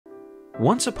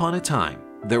Once upon a time,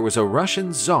 there was a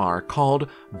Russian Tsar called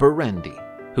Burendy,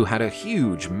 who had a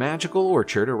huge magical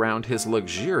orchard around his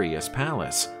luxurious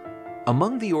palace.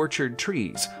 Among the orchard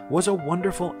trees was a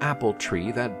wonderful apple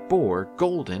tree that bore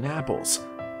golden apples.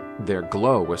 Their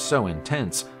glow was so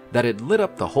intense that it lit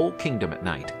up the whole kingdom at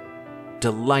night.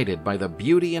 Delighted by the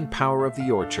beauty and power of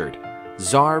the orchard,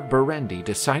 Tsar Burendy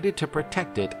decided to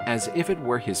protect it as if it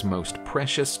were his most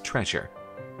precious treasure.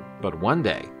 But one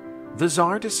day, the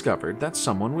Tsar discovered that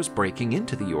someone was breaking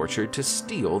into the orchard to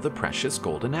steal the precious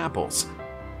golden apples.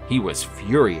 He was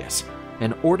furious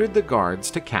and ordered the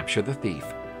guards to capture the thief.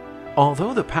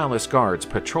 Although the palace guards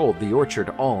patrolled the orchard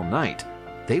all night,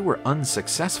 they were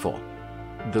unsuccessful.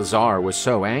 The Tsar was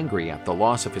so angry at the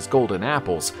loss of his golden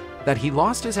apples that he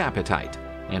lost his appetite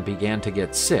and began to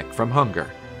get sick from hunger.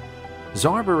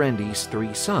 Tsar Burendy's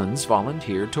 3 sons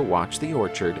volunteered to watch the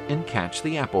orchard and catch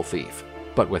the apple thief,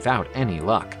 but without any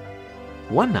luck.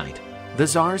 One night, the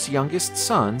Tsar's youngest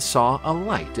son saw a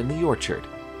light in the orchard,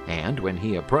 and when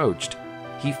he approached,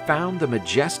 he found the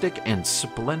majestic and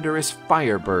splendorous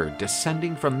Firebird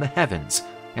descending from the heavens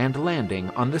and landing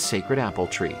on the sacred apple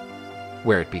tree,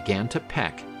 where it began to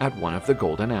peck at one of the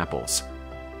golden apples.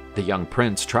 The young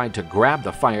prince tried to grab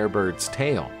the Firebird's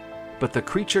tail, but the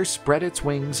creature spread its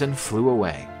wings and flew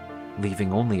away,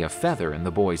 leaving only a feather in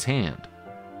the boy's hand.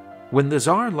 When the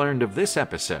Tsar learned of this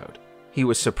episode, he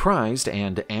was surprised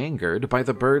and angered by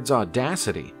the bird's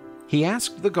audacity. He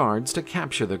asked the guards to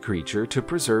capture the creature to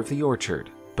preserve the orchard,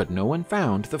 but no one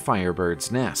found the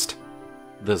Firebird's nest.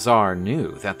 The Tsar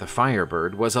knew that the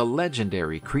Firebird was a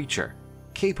legendary creature,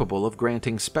 capable of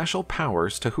granting special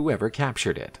powers to whoever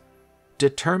captured it.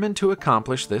 Determined to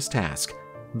accomplish this task,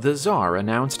 the Tsar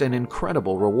announced an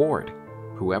incredible reward.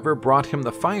 Whoever brought him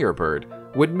the Firebird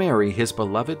would marry his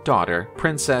beloved daughter,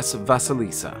 Princess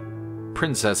Vasilisa.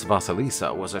 Princess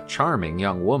Vasilisa was a charming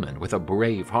young woman with a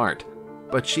brave heart,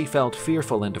 but she felt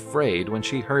fearful and afraid when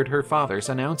she heard her father's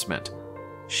announcement.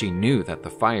 She knew that the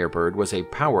Firebird was a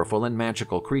powerful and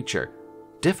magical creature,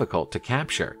 difficult to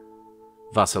capture.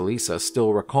 Vasilisa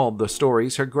still recalled the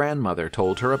stories her grandmother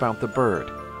told her about the bird,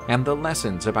 and the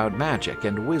lessons about magic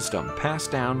and wisdom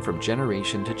passed down from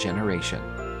generation to generation.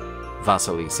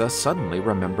 Vasilisa suddenly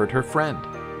remembered her friend,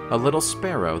 a little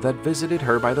sparrow that visited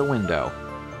her by the window,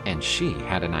 and she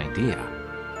had an idea.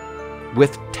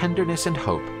 With tenderness and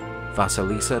hope,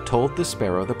 Vasilisa told the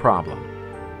sparrow the problem.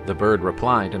 The bird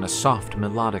replied in a soft,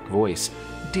 melodic voice,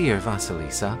 "Dear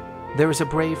Vasilisa, there is a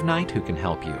brave knight who can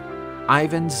help you,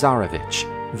 Ivan Tsarevich,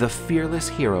 the fearless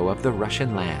hero of the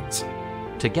Russian lands.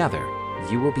 Together,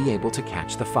 you will be able to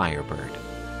catch the Firebird."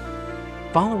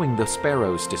 Following the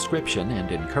sparrow's description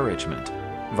and encouragement,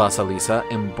 Vasilisa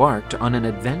embarked on an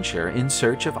adventure in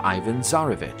search of Ivan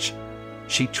Tsarevich.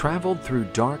 She traveled through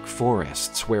dark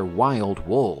forests where wild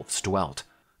wolves dwelt,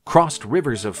 crossed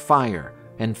rivers of fire,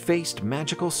 and faced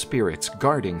magical spirits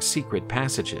guarding secret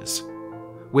passages.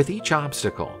 With each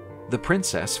obstacle, the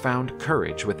princess found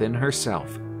courage within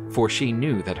herself, for she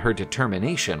knew that her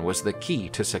determination was the key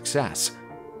to success.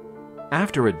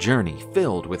 After a journey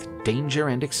filled with danger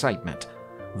and excitement,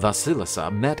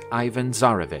 Vasilisa met Ivan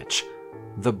Tsarevich.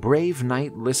 The brave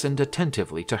knight listened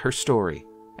attentively to her story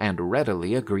and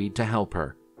readily agreed to help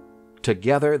her.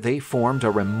 Together they formed a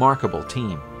remarkable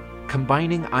team,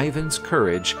 combining Ivan's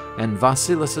courage and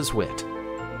Vasilisa's wit.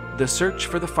 The search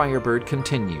for the Firebird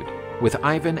continued, with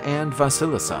Ivan and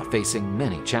Vasilisa facing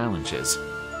many challenges.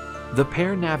 The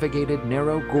pair navigated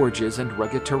narrow gorges and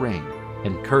rugged terrain,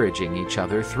 encouraging each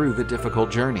other through the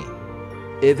difficult journey.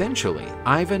 Eventually,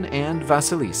 Ivan and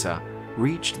Vasilisa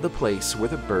reached the place where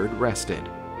the bird rested,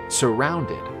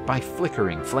 surrounded by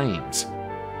flickering flames.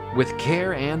 With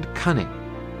care and cunning,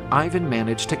 Ivan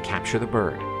managed to capture the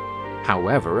bird.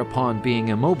 However, upon being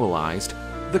immobilized,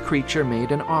 the creature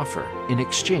made an offer in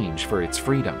exchange for its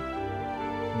freedom.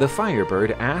 The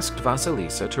Firebird asked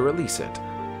Vasilisa to release it,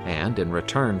 and in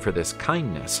return for this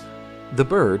kindness, the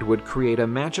bird would create a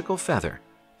magical feather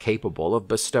capable of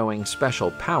bestowing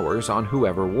special powers on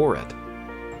whoever wore it.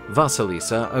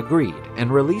 Vasilisa agreed and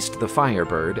released the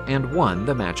Firebird and won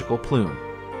the magical plume.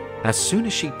 As soon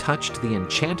as she touched the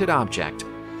enchanted object,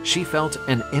 she felt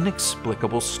an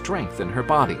inexplicable strength in her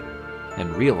body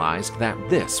and realized that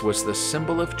this was the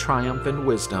symbol of triumph and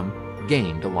wisdom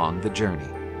gained along the journey.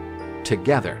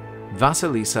 Together,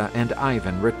 Vasilisa and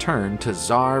Ivan returned to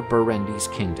Tsar Burendy's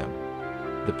kingdom.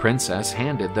 The princess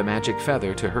handed the magic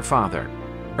feather to her father,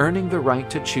 earning the right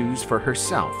to choose for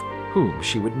herself whom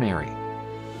she would marry.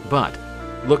 But,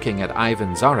 looking at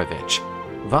Ivan Tsarevich,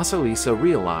 Vasilisa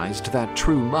realized that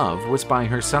true love was by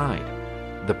her side.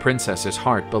 The princess's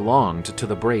heart belonged to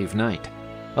the brave knight.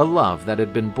 a love that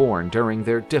had been born during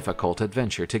their difficult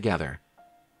adventure together.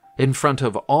 In front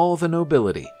of all the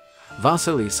nobility,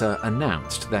 Vasilisa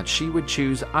announced that she would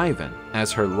choose Ivan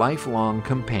as her lifelong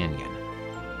companion.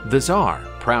 The Tsar,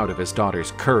 proud of his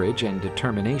daughter's courage and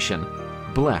determination,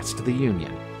 blessed the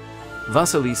union.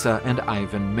 Vasilisa and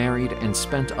Ivan married and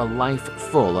spent a life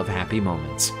full of happy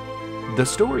moments. The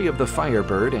story of the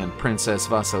Firebird and Princess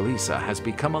Vasilisa has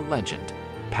become a legend,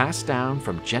 passed down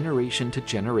from generation to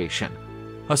generation,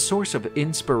 a source of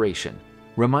inspiration,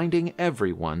 reminding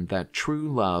everyone that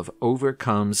true love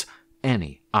overcomes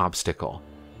any obstacle.